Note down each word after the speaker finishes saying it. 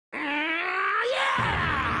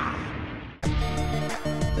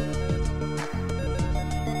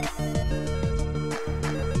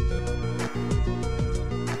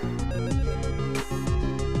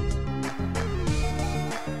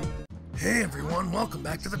everyone, welcome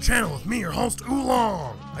back to the channel with me, your host,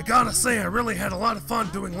 Oolong. I gotta say, I really had a lot of fun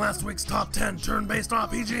doing last week's top 10 turn-based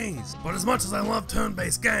RPGs. But as much as I love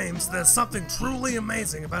turn-based games, there's something truly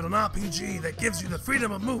amazing about an RPG that gives you the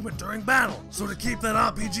freedom of movement during battle. So to keep that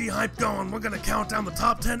RPG hype going, we're gonna count down the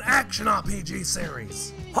top 10 action RPG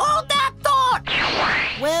series. Hold that thought!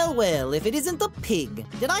 Well, if it isn't the pig,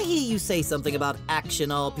 did I hear you say something about action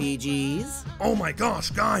RPGs? Oh my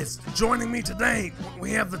gosh, guys, joining me today,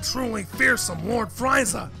 we have the truly fearsome Lord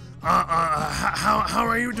Frieza. How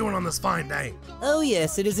are you doing on this fine day? Oh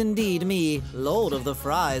yes, it is indeed me, Lord of the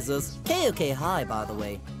Friezas. KOK hi, by the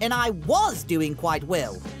way. And I was doing quite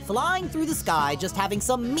well, flying through the sky, just having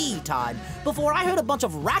some me time, before I heard a bunch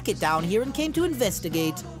of racket down here and came to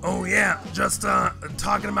investigate. Oh yeah, just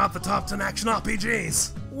talking about the top 10 action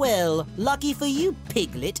RPGs. Well, lucky for you,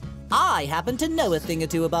 piglet, I happen to know a thing or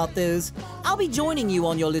two about those. I'll be joining you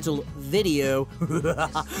on your little video.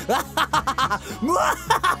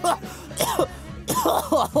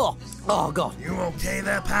 Oh god. You okay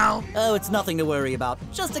there, pal? Oh, it's nothing to worry about.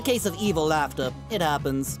 Just a case of evil laughter. It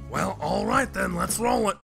happens. Well, alright then, let's roll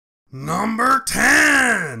it. Number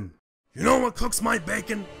 10! You know what cooks my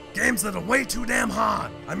bacon? Games that are way too damn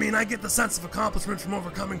hard. I mean, I get the sense of accomplishment from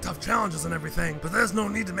overcoming tough challenges and everything, but there's no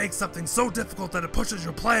need to make something so difficult that it pushes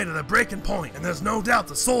your player to the breaking point. And there's no doubt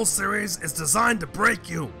the Souls series is designed to break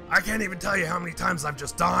you. I can't even tell you how many times I've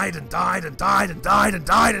just died and died and died and died and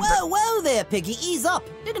died and Whoa there, Piggy, ease up.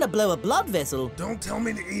 You're gonna blow a blood vessel. Don't tell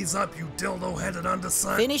me to ease up, you dildo-headed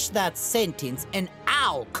underson. Finish that sentence and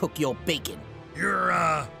I'll cook your bacon. You're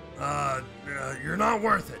not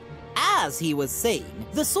worth it. As he was saying,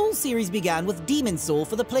 the Souls series began with Demon's Soul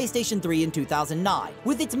for the PlayStation 3 in 2009,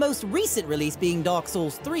 with its most recent release being Dark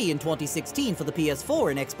Souls 3 in 2016 for the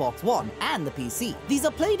PS4 and Xbox One, and the PC. These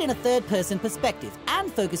are played in a third-person perspective,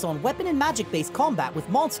 and focus on weapon and magic-based combat with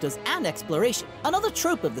monsters and exploration. Another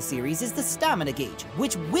trope of the series is the stamina gauge,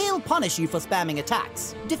 which will punish you for spamming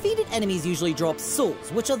attacks. Defeated enemies usually drop souls,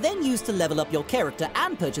 which are then used to level up your character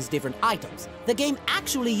and purchase different items. The game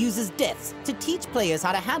actually uses deaths to teach players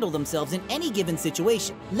how to handle themselves in any given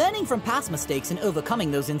situation. Learning from past mistakes and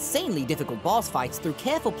overcoming those insanely difficult boss fights through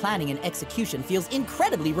careful planning and execution feels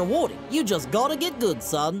incredibly rewarding. You just gotta get good,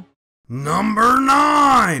 son. Number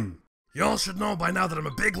 9! Y'all should know by now that I'm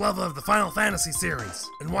a big lover of the Final Fantasy series,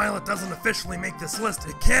 and while it doesn't officially make this list,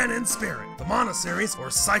 it can in spirit. The Mana series, or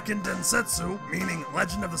Seiken Densetsu, meaning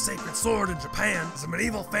Legend of the Sacred Sword in Japan, is a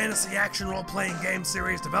medieval fantasy action role-playing game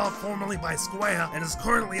series developed formerly by Square and is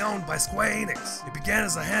currently owned by Square Enix. It began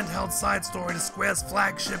as a handheld side story to Square's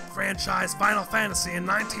flagship franchise Final Fantasy in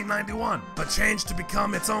 1991, but changed to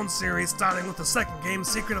become its own series starting with the second game,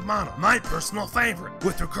 Secret of Mana, my personal favorite,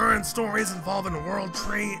 with recurrent stories involving a world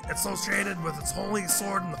tree associated with its holy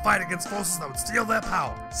sword and the fight against forces that would steal their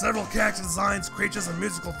power. Several character designs, creatures, and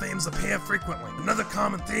musical themes appear frequently. Another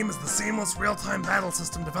common theme is the seamless real-time battle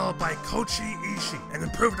system developed by Koichi Ishii and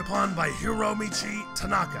improved upon by Hiromichi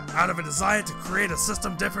Tanaka, out of a desire to create a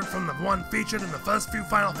system different from the one featured in the first few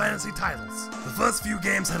Final Fantasy titles. The first few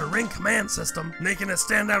games had a ring command system, making it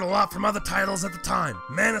stand out a lot from other titles at the time.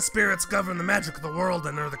 Mana spirits govern the magic of the world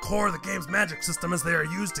and are the core of the game's magic system as they are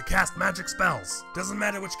used to cast magic spells. Doesn't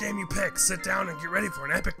matter which game you pick, sit down and get ready for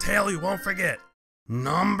an epic tale you won't forget.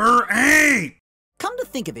 Number 8! Come to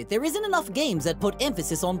think of it, there isn't enough games that put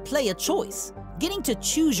emphasis on player choice. Getting to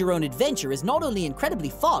choose your own adventure is not only incredibly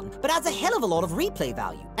fun, but adds a hell of a lot of replay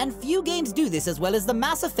value. And few games do this as well as the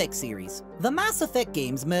Mass Effect series. The Mass Effect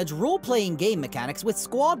games merge role-playing game mechanics with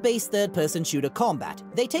squad-based third-person shooter combat.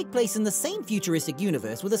 They take place in the same futuristic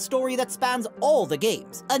universe with a story that spans all the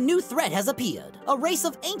games. A new threat has appeared, a race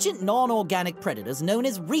of ancient non-organic predators known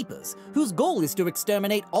as Reapers, whose goal is to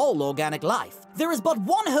exterminate all organic life. There is but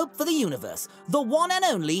one hope for the universe, the one and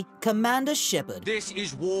only Commander Shepard. This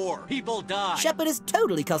is war. People die. Shepard is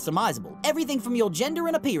totally customizable. Everything from your gender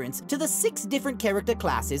and appearance to the 6 different character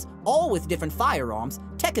classes, all with different firearms,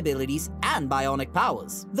 tech abilities, and bionic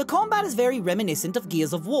powers. The combat is very reminiscent of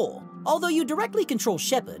Gears of War. Although you directly control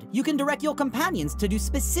Shepard, you can direct your companions to do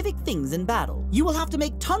specific things in battle. You will have to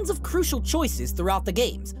make tons of crucial choices throughout the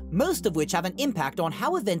games, most of which have an impact on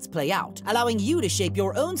how events play out, allowing you to shape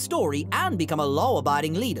your own story and become a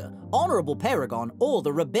law-abiding leader, honorable paragon, or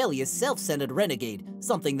the rebellious self-centered renegade,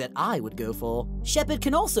 something that I would go for. Shepard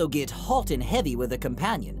can also get hot and heavy with a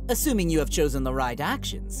companion, assuming you have chosen the right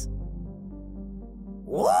actions.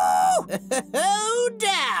 Woo! Oh,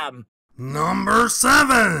 damn! Number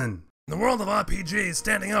 7! In the world of RPGs,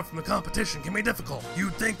 standing out from the competition can be difficult.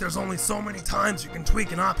 You'd think there's only so many times you can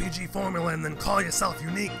tweak an RPG formula and then call yourself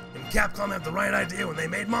unique, and Capcom had the right idea when they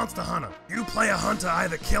made Monster Hunter. You play a hunter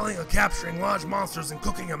either killing or capturing large monsters and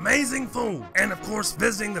cooking amazing food, and of course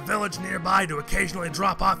visiting the village nearby to occasionally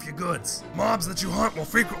drop off your goods. Mobs that you hunt will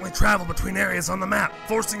frequently travel between areas on the map,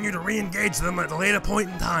 forcing you to re-engage them at a later point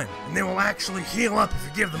in time, and they will actually heal up if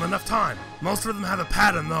you give them enough time. Most of them have a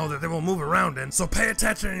pattern though that they will move around in, so pay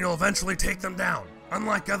attention and you'll eventually take them down.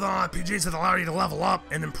 Unlike other RPGs that allow you to level up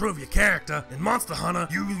and improve your character, in Monster Hunter,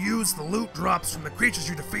 you use the loot drops from the creatures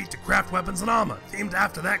you defeat to craft weapons and armor, themed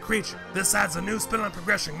after that creature. This adds a new spin on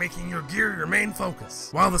progression, making your gear your main focus.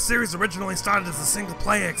 While the series originally started as a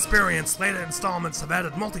single-player experience, later installments have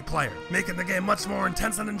added multiplayer, making the game much more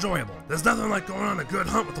intense and enjoyable. There's nothing like going on a good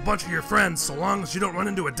hunt with a bunch of your friends, so long as you don't run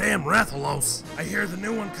into a damn Rathalos. I hear the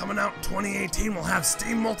new one coming out in 2018 will have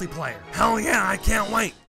Steam multiplayer. Hell yeah, I can't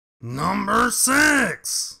wait! Number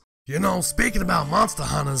 6! You know, speaking about monster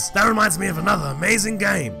hunters, that reminds me of another amazing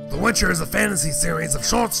game. The Witcher is a fantasy series of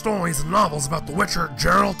short stories and novels about the Witcher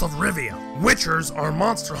Geralt of Rivia. Witchers are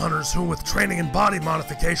monster hunters who, with training and body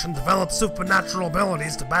modification, develop supernatural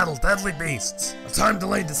abilities to battle deadly beasts. A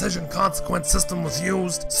time-delayed decision consequence system was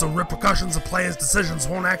used, so repercussions of players' decisions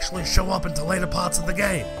won't actually show up until later parts of the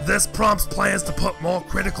game. This prompts players to put more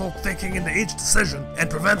critical thinking into each decision, and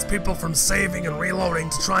prevents people from saving and reloading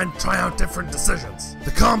to try out different decisions.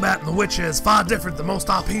 The combat in The Witcher is far different than most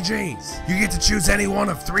RPGs. You get to choose any one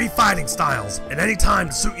of 3 fighting styles, at any time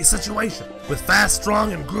to suit your situation. With fast,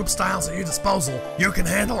 strong, and group styles at your disposal, you can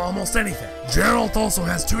handle almost anything. Geralt also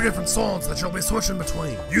has 2 different swords that you'll be switching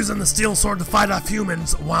between, using the steel sword to fight off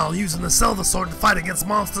humans, while using the silver sword to fight against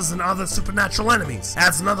monsters and other supernatural enemies.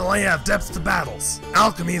 Adds another layer of depth to battles.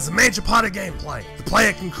 Alchemy is a major part of gameplay. The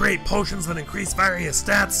player can create potions that increase various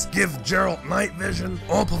stats, give Geralt night vision,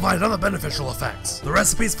 or provide other beneficial effects. The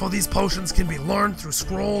recipes for these potions can be learned through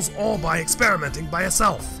scrolls or by experimenting by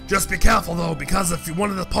yourself. Just be careful though, because if one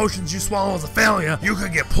of the potions you swallow is a failure, you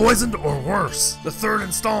could get poisoned or worse. The 3rd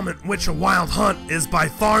installment, Witcher Wild Hunt, is by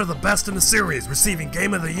far the best in the series, receiving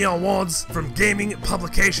Game of the Year awards from gaming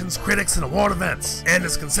publications, critics, and award events, and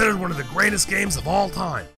is considered one of the greatest games of all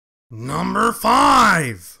time. Number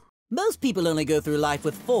 5! Most people only go through life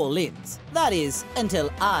with 4 limbs. That is,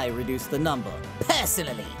 until I reduce the number.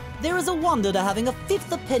 Personally. There is a wonder to having a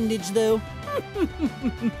 5th appendage, though.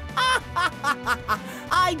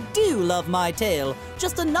 I do love my tail.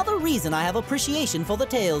 Just another reason I have appreciation for the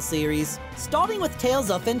Tales series. Starting with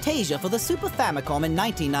Tales of Fantasia for the Super Famicom in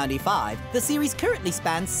 1995, the series currently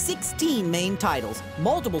spans 16 main titles,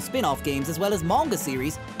 multiple spin-off games as well as manga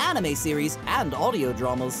series, anime series, and audio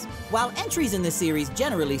dramas. While entries in this series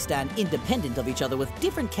generally stand independent of each other with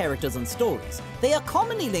different characters and stories, they are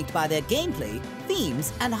commonly linked by their gameplay,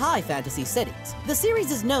 themes, and high fantasy settings. The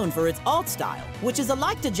series is known for its art style, which is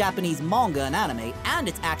alike to Japanese manga and anime, and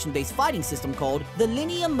its action-based fighting system called the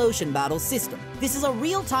Linear Motion Battle System. This is a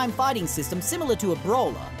real-time fighting system similar to a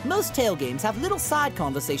brawler. Most Tale games have little side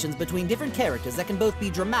conversations between different characters that can both be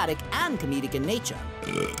dramatic and comedic in nature.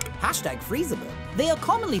 Hashtag Frieza. They are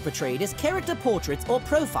commonly portrayed as character portraits or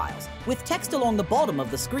profiles, with text along the bottom of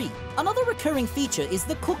the screen. Another recurring feature is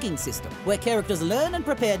the cooking system, where characters learn and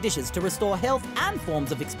prepare dishes to restore health and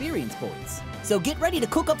forms of experience points. So get ready to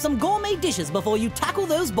cook up some gourmet dishes before you tackle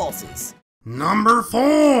those bosses. Number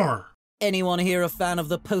 4! Anyone here a fan of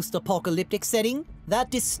the post-apocalyptic setting?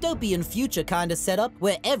 That dystopian future kind of setup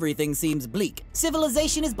where everything seems bleak.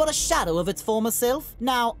 Civilization is but a shadow of its former self.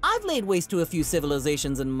 Now, I've laid waste to a few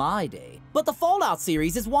civilizations in my day, but the Fallout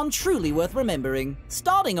series is one truly worth remembering.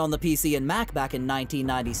 Starting on the PC and Mac back in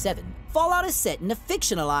 1997, Fallout is set in a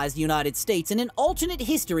fictionalized United States in an alternate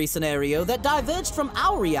history scenario that diverged from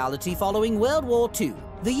our reality following World War II.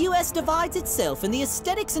 The US divides itself, and the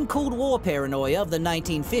aesthetics and Cold War paranoia of the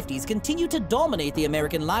 1950s continue to dominate the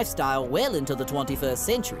American lifestyle well into the 21st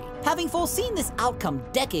century. Having foreseen this outcome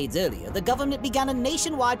decades earlier, the government began a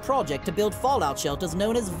nationwide project to build fallout shelters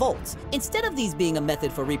known as vaults. Instead of these being a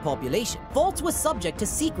method for repopulation, vaults were subject to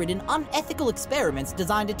secret and unethical experiments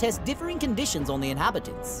designed to test differing conditions on the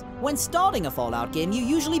inhabitants. When starting a Fallout game, you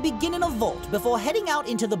usually begin in a vault before heading out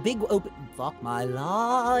into the big open— Fuck my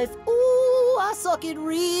life. Ooh, I suck at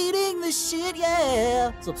reading this shit,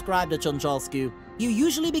 yeah. Subscribe to ChunChasku. You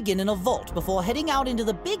usually begin in a vault before heading out into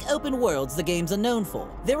the big open worlds the games are known for.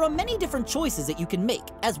 There are many different choices that you can make,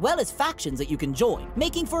 as well as factions that you can join,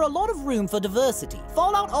 making for a lot of room for diversity.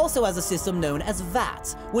 Fallout also has a system known as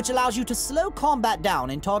VATS, which allows you to slow combat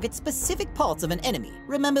down and target specific parts of an enemy.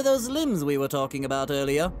 Remember those limbs we were talking about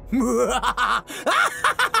earlier?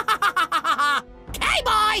 Okay,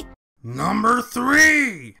 bye! Number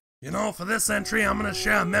 3! You know, for this entry, I'm gonna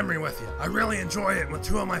share a memory with you. I really enjoy it when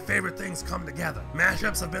two of my favorite things come together.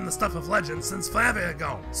 Mashups have been the stuff of legend since forever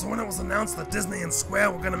ago. So when it was announced that Disney and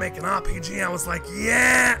Square were gonna make an RPG, I was like,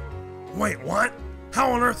 yeah! Wait, what?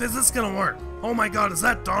 How on earth is this gonna work? Oh my god, is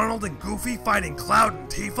that Donald and Goofy fighting Cloud and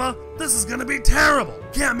Tifa? This is gonna be terrible!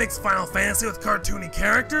 Can't mix Final Fantasy with cartoony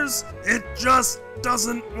characters? It just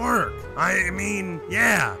doesn't work. I mean,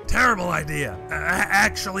 yeah, terrible idea.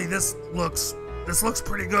 Actually, this looks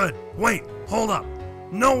pretty good. Wait, hold up.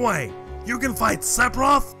 No way. You can fight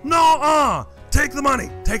Sephiroth? No, Take the money.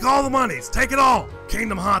 Take all the monies. Take it all.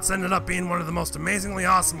 Kingdom Hearts ended up being one of the most amazingly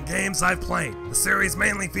awesome games I've played. The series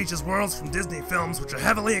mainly features worlds from Disney films which are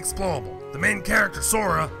heavily explorable. The main character,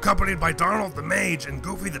 Sora, accompanied by Donald the Mage and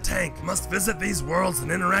Goofy the Tank, must visit these worlds and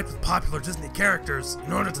interact with popular Disney characters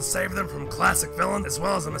in order to save them from classic villains as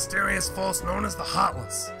well as a mysterious force known as the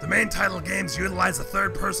Heartless. The main title games utilize a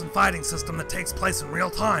third-person fighting system that takes place in real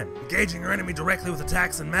time, engaging your enemy directly with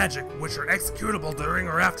attacks and magic, which are executable during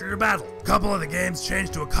or after your battle. A couple of the games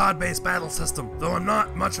change to a card-based battle system, though I'm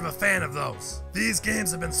not much of a fan of those. These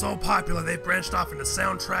games have been so popular they've branched off into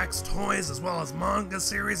soundtracks, toys, as well as manga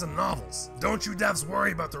series and novels. Don't you devs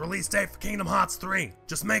worry about the release date for Kingdom Hearts 3.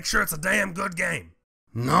 Just make sure it's a damn good game.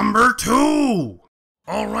 Number 2!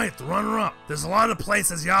 Alright, the runner-up. There's a lot of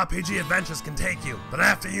places your RPG adventures can take you, but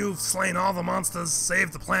after you've slain all the monsters,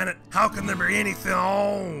 saved the planet, how can there be anything?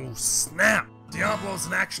 Oh, snap! Diablo is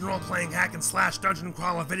an action role-playing hack-and-slash dungeon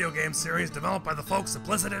crawler video game series developed by the folks at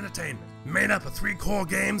Blizzard Entertainment. Made up of 3 core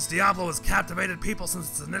games, Diablo has captivated people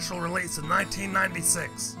since its initial release in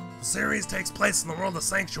 1996. The series takes place in the world of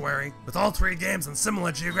Sanctuary, with all 3 games in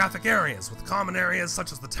similar geographic areas, with common areas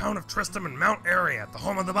such as the town of Tristram and Mount Arreat, the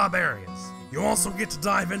home of the barbarians. You also get to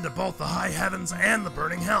dive into both the High Heavens and the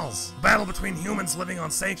Burning Hells. The battle between humans living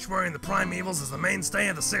on Sanctuary and the Primevals is the mainstay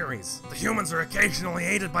of the series. The humans are occasionally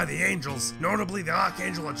aided by the angels, notably the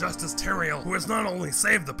Archangel of Justice Tyrael, who has not only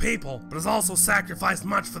saved the people, but has also sacrificed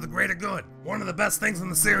much for the greater good. One of the best things in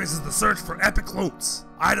the series is the search for epic loots.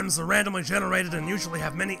 Items are randomly generated and usually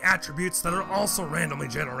have many attributes that are also randomly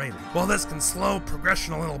generated. While this can slow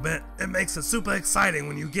progression a little bit, it makes it super exciting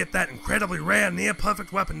when you get that incredibly rare,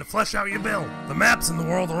 near-perfect weapon to flesh out your build. The maps in the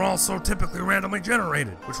world are also typically randomly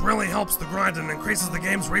generated, which really helps the grind and increases the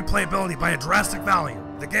game's replayability by a drastic value.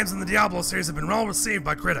 The games in the Diablo series have been well received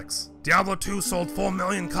by critics. Diablo 2 sold 4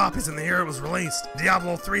 million copies in the year it was released.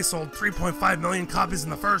 Diablo 3 sold 3.5 million copies in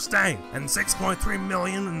the first day, and 6.3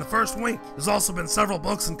 million in the first week. There's also been several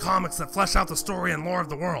books and comics that flesh out the story and lore of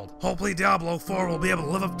the world. Hopefully Diablo 4 will be able to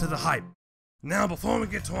live up to the hype. Now, before we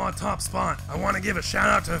get to our top spot, I want to give a shout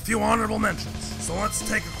out to a few honorable mentions. So let's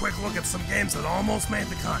take a quick look at some games that almost made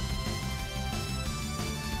the cut.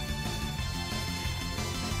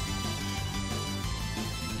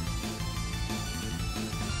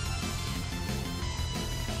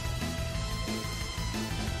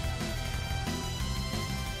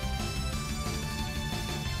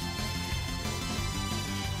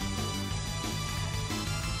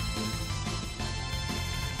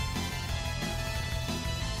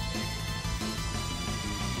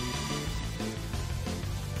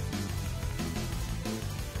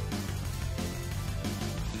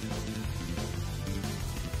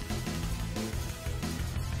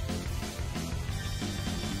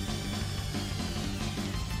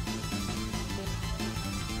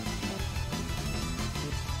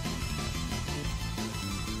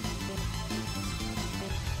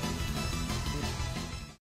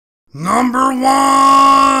 Number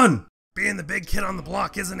 1! Being the big kid on the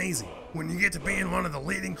block isn't easy. When you get to being one of the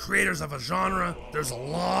leading creators of a genre, there's a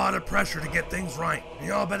lot of pressure to get things right. And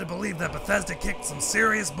y'all better believe that Bethesda kicked some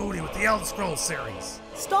serious booty with the Elder Scrolls series.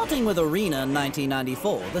 Starting with Arena in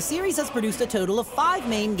 1994, the series has produced a total of 5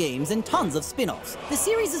 main games and tons of spin-offs. The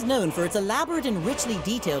series is known for its elaborate and richly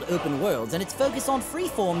detailed open worlds and its focus on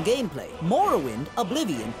free-form gameplay. Morrowind,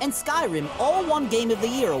 Oblivion, and Skyrim all won Game of the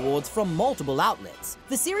Year awards from multiple outlets.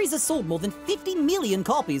 The series has sold more than 50 million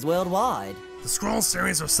copies worldwide. The Scrolls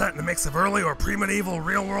series are set in a mix of early or pre-medieval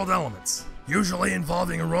real-world elements, usually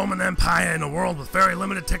involving a Roman Empire in a world with very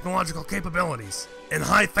limited technological capabilities, and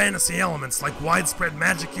high fantasy elements like widespread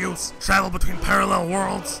magic use, travel between parallel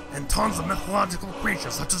worlds, and tons of mythological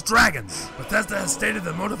creatures such as dragons. Bethesda has stated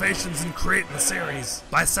their motivations in creating the series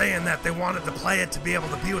by saying that they wanted to play it to be able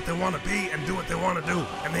to be what they want to be and do what they want to do,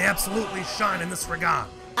 and they absolutely shine in this regard.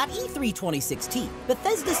 At E3 2016,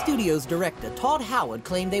 Bethesda Studios director Todd Howard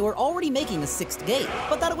claimed they were already making a 6th game,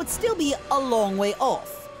 but that it would still be a long way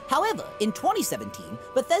off. However, in 2017,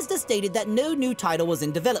 Bethesda stated that no new title was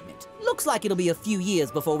in development. Looks like it'll be a few years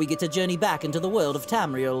before we get to journey back into the world of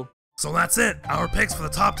Tamriel. So that's it, our picks for the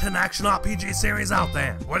top 10 action RPG series out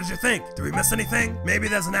there. What did you think? Did we miss anything? Maybe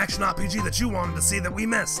there's an action RPG that you wanted to see that we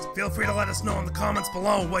missed. Feel free to let us know in the comments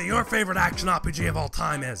below what your favorite action RPG of all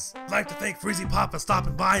time is. I'd like to thank Frieza Pop for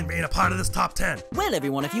stopping by and being a part of this top 10. Well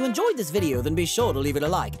everyone, if you enjoyed this video, then be sure to leave it a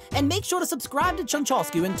like, and make sure to subscribe to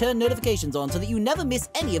ChunChasku and turn notifications on so that you never miss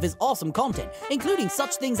any of his awesome content, including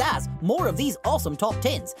such things as more of these awesome top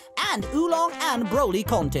 10s, and Oolong and Broly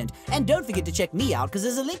content. And don't forget to check me out, because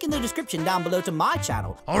there's a link in the description down below to my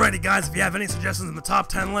channel. Alrighty guys, if you have any suggestions in the top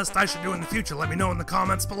 10 list I should do in the future, let me know in the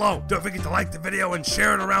comments below. Don't forget to like the video and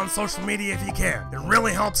share it around social media if you can. It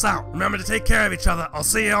really helps out. Remember to take care of each other. I'll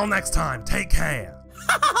see you all next time. Take care.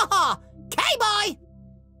 Ha ha ha ha! K-bye!